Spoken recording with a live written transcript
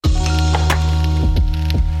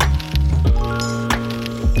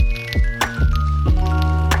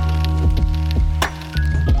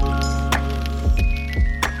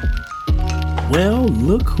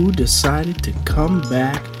look who decided to come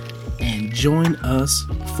back and join us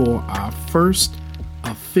for our first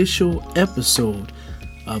official episode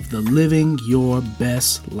of the Living Your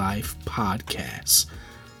Best Life podcast.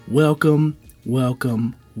 Welcome,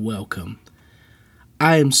 welcome, welcome.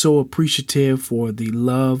 I am so appreciative for the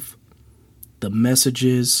love, the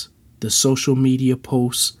messages, the social media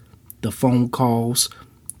posts, the phone calls,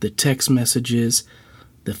 the text messages,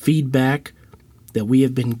 the feedback that we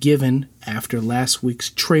have been given after last week's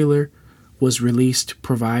trailer was released,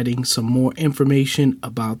 providing some more information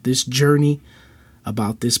about this journey,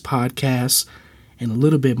 about this podcast, and a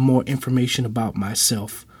little bit more information about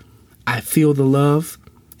myself. I feel the love,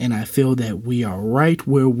 and I feel that we are right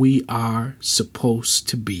where we are supposed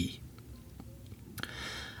to be.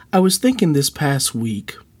 I was thinking this past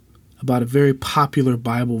week about a very popular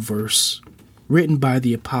Bible verse written by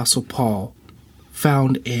the Apostle Paul,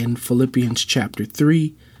 found in Philippians chapter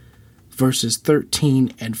 3, verses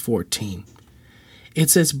 13 and 14.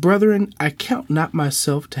 It says, "Brethren, I count not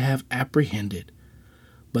myself to have apprehended,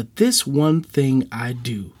 but this one thing I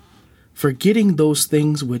do, forgetting those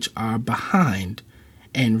things which are behind,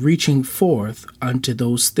 and reaching forth unto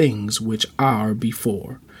those things which are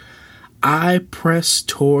before. I press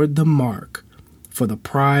toward the mark for the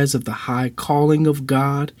prize of the high calling of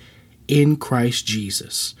God in Christ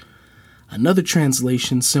Jesus." Another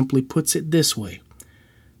translation simply puts it this way: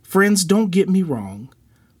 friends, don't get me wrong.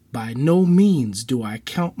 By no means do I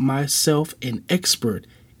count myself an expert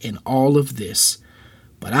in all of this,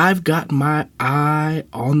 but I've got my eye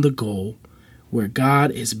on the goal where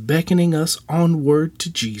God is beckoning us onward to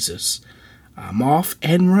Jesus. I'm off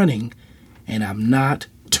and running, and I'm not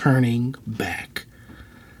turning back.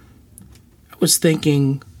 I was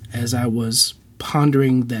thinking as I was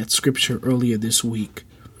pondering that scripture earlier this week.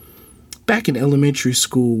 Back in elementary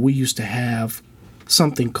school, we used to have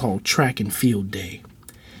something called track and field day.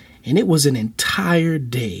 And it was an entire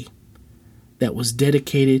day that was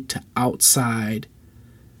dedicated to outside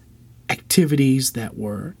activities that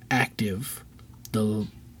were active. The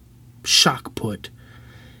shot put,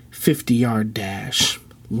 50-yard dash,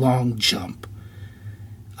 long jump.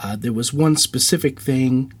 There was one specific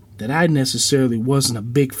thing that I necessarily wasn't a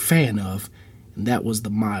big fan of, and that was the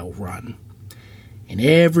mile run. And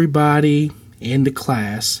everybody in the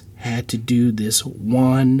class had to do this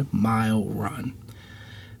 1 mile run.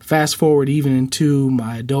 Fast forward even into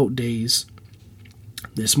my adult days,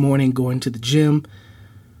 this morning going to the gym,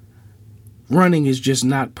 running is just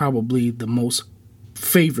not probably the most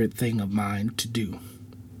favorite thing of mine to do.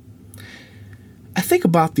 I think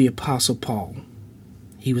about the Apostle Paul.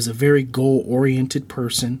 He was a very goal-oriented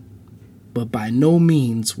person, but by no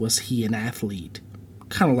means was he an athlete,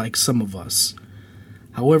 kind of like some of us.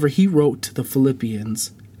 However, he wrote to the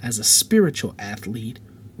Philippians as a spiritual athlete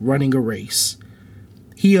running a race.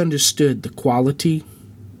 He understood the quality,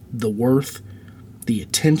 the worth, the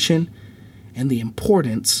attention, and the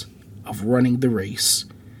importance of running the race.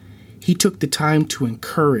 He took the time to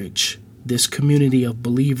encourage this community of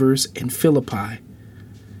believers in Philippi.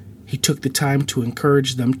 He took the time to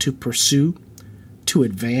encourage them to pursue, to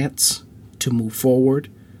advance, to move forward,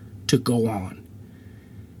 to go on.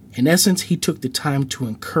 In essence, he took the time to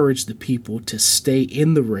encourage the people to stay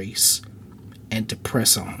in the race and to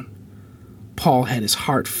press on. Paul had his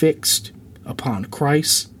heart fixed upon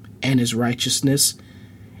Christ and his righteousness,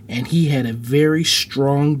 and he had a very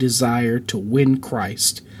strong desire to win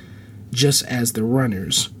Christ, just as the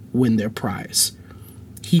runners win their prize.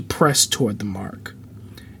 He pressed toward the mark,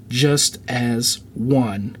 just as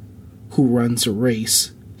one who runs a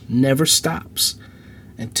race never stops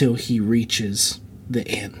until he reaches the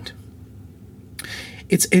end.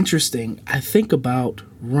 It's interesting. I think about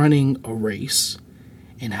running a race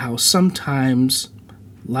and how sometimes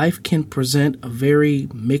life can present a very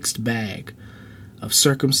mixed bag of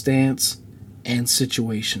circumstance and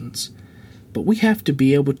situations. But we have to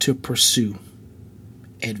be able to pursue,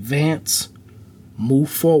 advance, move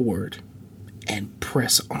forward, and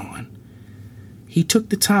press on. He took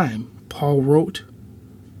the time, Paul wrote,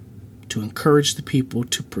 to encourage the people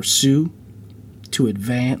to pursue, to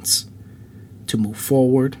advance, to move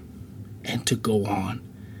forward, and to go on.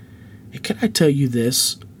 And can I tell you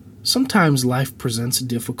this? Sometimes life presents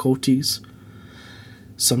difficulties.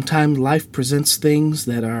 Sometimes life presents things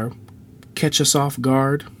that catch us off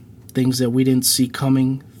guard, things that we didn't see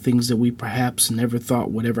coming, things that we perhaps never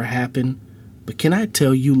thought would ever happen. But can I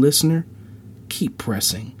tell you, listener, keep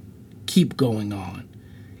pressing, keep going on,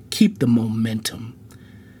 keep the momentum.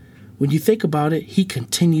 When you think about it, he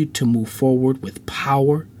continued to move forward with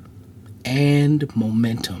power and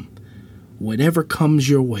momentum. Whatever comes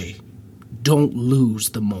your way, don't lose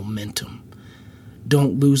the momentum.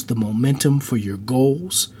 Don't lose the momentum for your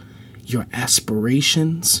goals, your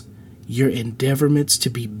aspirations, your endeavorments to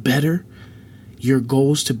be better, your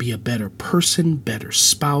goals to be a better person, better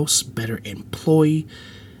spouse, better employee,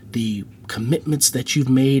 the commitments that you've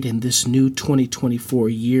made in this new 2024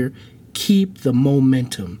 year. Keep the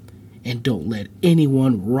momentum and don't let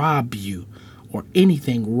anyone rob you or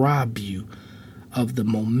anything rob you of the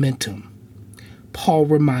momentum. Paul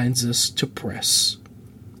reminds us to press,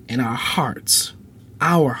 and our hearts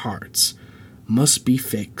must be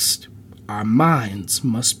fixed. Our minds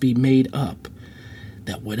must be made up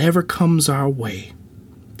that whatever comes our way,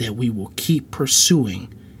 that we will keep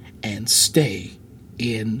pursuing and stay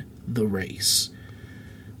in the race.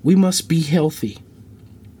 We must be healthy.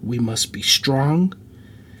 We must be strong.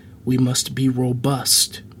 We must be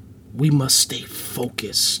robust. We must stay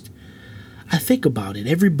focused. I think about it.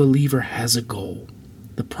 Every believer has a goal.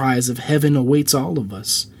 The prize of heaven awaits all of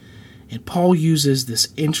us. And Paul uses this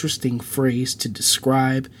interesting phrase to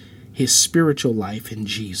describe his spiritual life in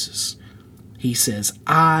Jesus. He says,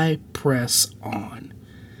 I press on.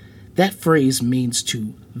 That phrase means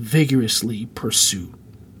to vigorously pursue.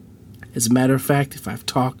 As a matter of fact, if I've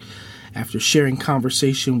talked after sharing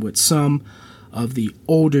conversation with some of the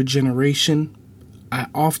older generation, I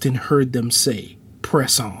often heard them say,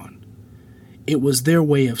 press on. It was their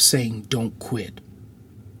way of saying, don't quit.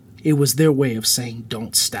 It was their way of saying,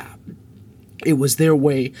 don't stop. It was their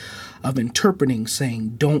way of interpreting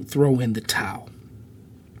saying, don't throw in the towel.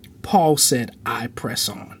 Paul said, I press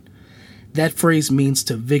on. That phrase means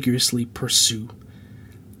to vigorously pursue.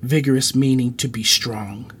 Vigorous meaning to be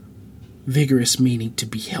strong. Vigorous meaning to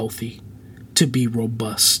be healthy, to be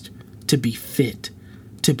robust, to be fit,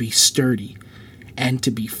 to be sturdy, and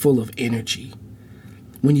to be full of energy.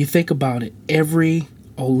 When you think about it, every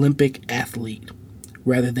Olympic athlete,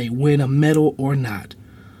 whether they win a medal or not,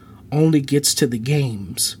 only gets to the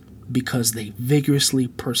games because they vigorously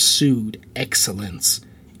pursued excellence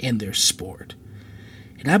in their sport.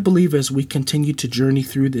 And I believe as we continue to journey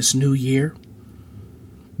through this new year,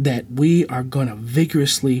 that we are going to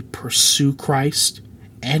vigorously pursue Christ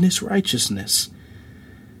and his righteousness.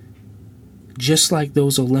 Just like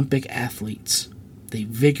those Olympic athletes, they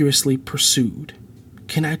vigorously pursued.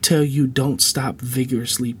 Can I tell you, don't stop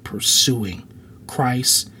vigorously pursuing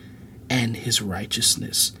Christ and his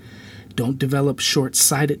righteousness. Don't develop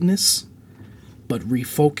short-sightedness, but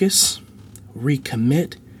refocus,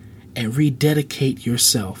 recommit, and rededicate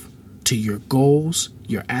yourself to your goals,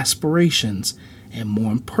 your aspirations, and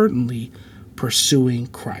more importantly, pursuing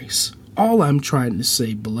Christ. All I'm trying to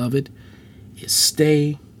say, beloved, is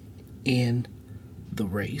stay in the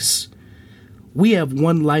race. We have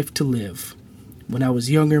one life to live. When I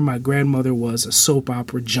was younger, my grandmother was a soap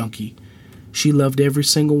opera junkie. She loved every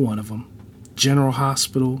single one of them. General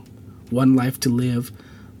Hospital, One Life to Live,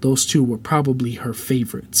 those two were probably her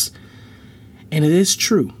favorites. And it is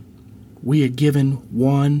true. We are given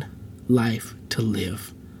one life to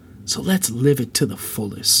live. So let's live it to the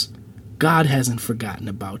fullest. God hasn't forgotten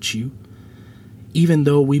about you. Even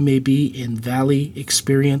though we may be in valley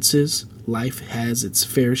experiences, life has its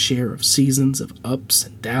fair share of seasons of ups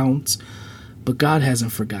and downs, but God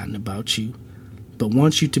hasn't forgotten about you, but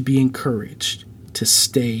wants you to be encouraged to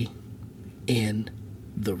stay in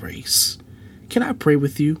the race. Can I pray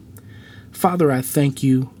with you? Father, I thank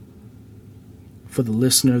you for the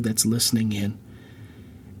listener that's listening in.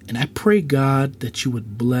 And I pray, God, that you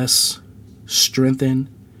would bless, strengthen,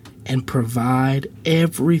 and provide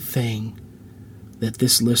everything that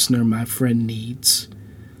this listener, my friend, needs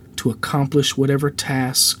to accomplish whatever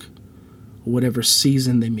task or whatever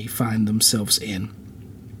season they may find themselves in.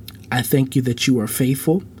 I thank you that you are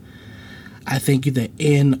faithful. I thank you that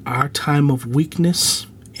in our time of weakness,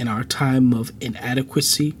 in our time of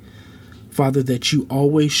inadequacy, Father, that you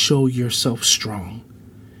always show yourself strong.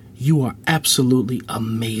 You are absolutely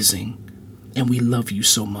amazing, and we love you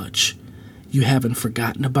so much. You haven't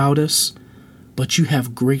forgotten about us, but you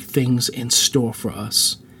have great things in store for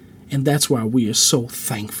us, and that's why we are so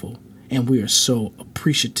thankful, and we are so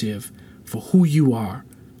appreciative for who you are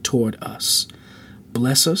toward us.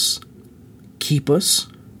 Bless us, keep us,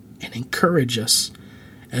 and encourage us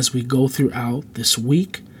as we go throughout this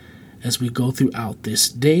week, as we go throughout this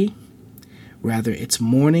day, whether it's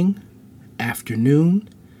morning, afternoon,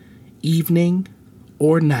 evening,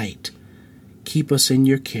 or night. Keep us in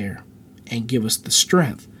your care and give us the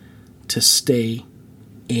strength to stay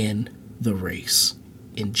in the race.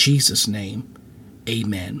 In Jesus' name,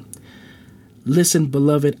 amen. Listen,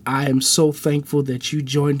 beloved, I am so thankful that you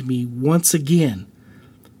joined me once again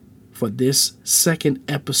for this second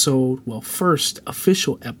episode, first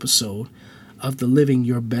official episode of the Living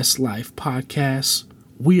Your Best Life podcast.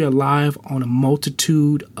 We are live on a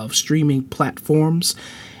multitude of streaming platforms,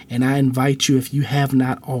 and I invite you, if you have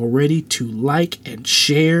not already, to like and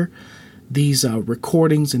share these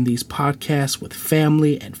recordings and these podcasts with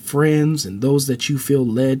family and friends and those that you feel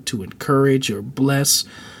led to encourage or bless.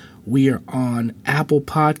 We are on Apple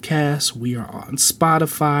Podcasts. We are on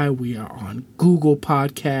Spotify. We are on Google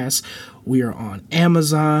Podcasts. We are on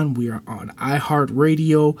Amazon. We are on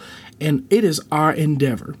iHeartRadio. And it is our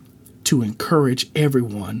endeavor to encourage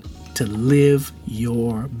everyone to live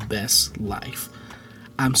your best life.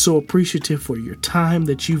 I'm so appreciative for your time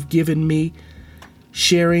that you've given me.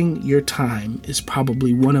 Sharing your time is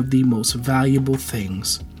probably one of the most valuable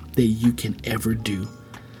things that you can ever do.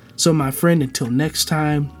 So, my friend, until next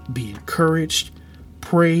time, be encouraged,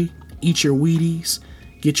 pray, eat your Wheaties,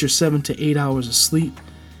 get your 7 to 8 hours of sleep,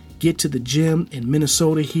 get to the gym. In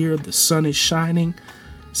Minnesota here, the sun is shining.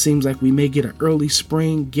 Seems like we may get an early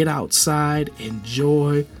spring. Get outside,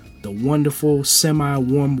 enjoy the wonderful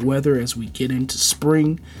semi-warm weather as we get into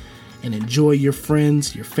spring, and enjoy your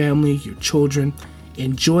friends, your family, your children.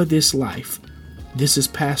 Enjoy this life. This is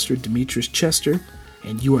Pastor Demetrius Chester,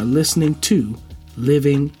 and you are listening to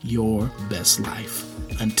Living Your Best Life.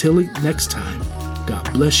 Until next time,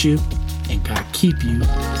 God bless you and God keep you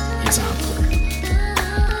is our prayer.